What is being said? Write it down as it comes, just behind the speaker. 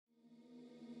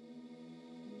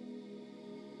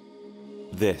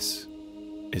This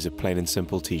is a plain and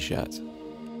simple t-shirt.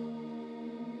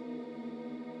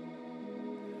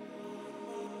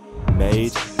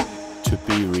 Made to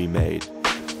be remade.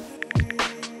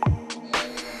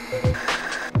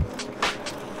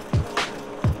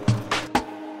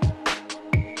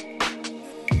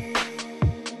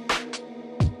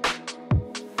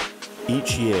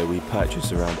 Each year we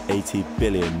purchase around 80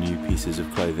 billion new pieces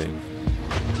of clothing,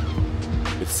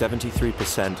 with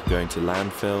 73% going to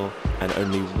landfill and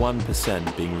only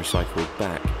 1% being recycled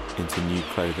back into new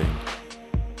clothing.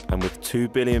 And with 2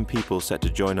 billion people set to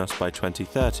join us by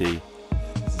 2030,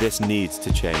 this needs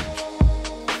to change.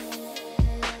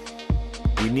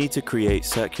 We need to create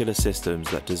circular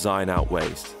systems that design out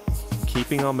waste,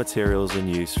 keeping our materials in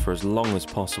use for as long as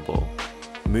possible,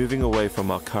 moving away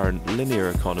from our current linear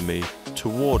economy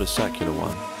toward a circular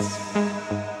one.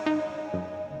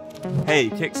 Hey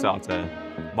Kickstarter,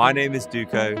 my name is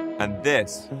Duco, and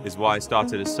this is why I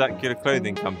started a circular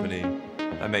clothing company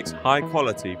that makes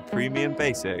high-quality premium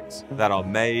basics that are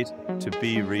made to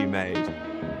be remade,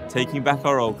 taking back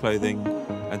our old clothing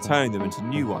and turning them into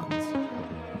new ones,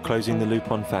 closing the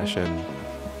loop on fashion,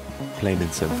 plain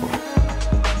and simple.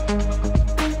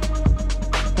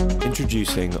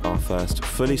 Introducing our first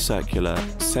fully circular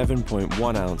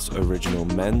 7.1 ounce original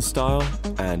men's style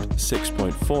and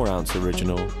 6.4 ounce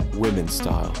original women's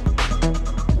style.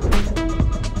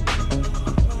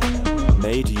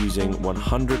 Made using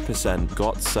 100%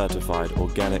 GOTS certified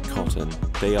organic cotton,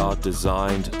 they are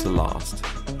designed to last.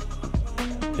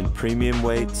 In premium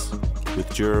weights with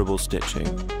durable stitching,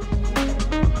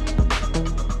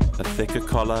 a thicker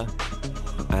collar,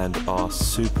 and are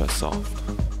super soft.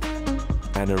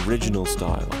 An original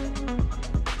style,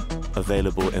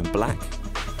 available in black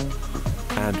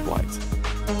and white.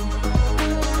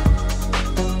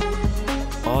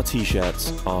 Our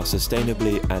t-shirts are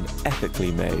sustainably and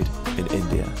ethically made in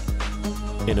India,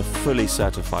 in a fully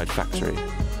certified factory,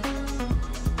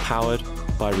 powered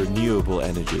by renewable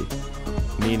energy,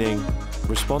 meaning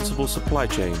responsible supply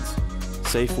chains,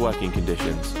 safe working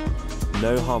conditions,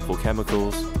 no harmful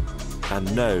chemicals,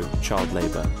 and no child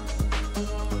labour.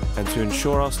 And to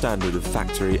ensure our standard of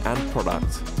factory and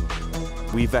product,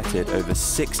 we vetted over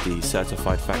 60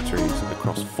 certified factories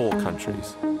across 4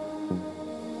 countries.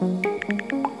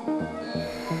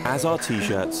 As our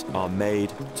t-shirts are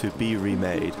made to be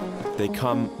remade, they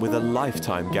come with a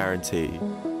lifetime guarantee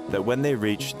that when they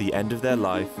reach the end of their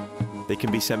life, they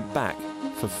can be sent back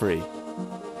for free,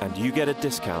 and you get a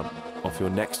discount off your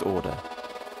next order.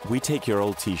 We take your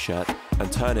old t-shirt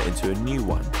and turn it into a new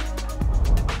one.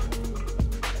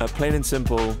 At Plain and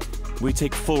Simple, we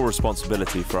take full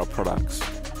responsibility for our products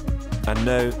and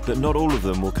know that not all of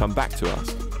them will come back to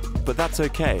us, but that's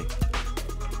okay.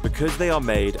 Because they are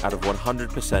made out of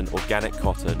 100% organic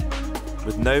cotton,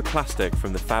 with no plastic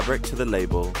from the fabric to the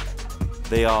label,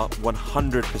 they are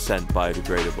 100%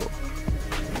 biodegradable,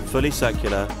 fully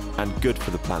circular and good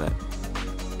for the planet.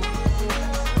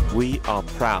 We are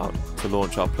proud to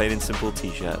launch our Plain and Simple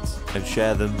t-shirts and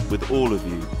share them with all of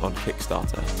you on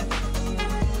Kickstarter.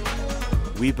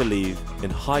 We believe in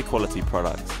high quality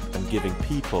products and giving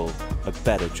people a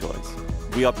better choice.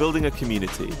 We are building a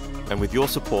community, and with your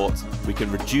support, we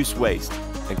can reduce waste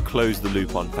and close the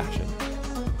loop on fashion.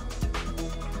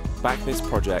 Back this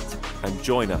project and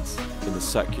join us in the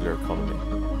circular economy.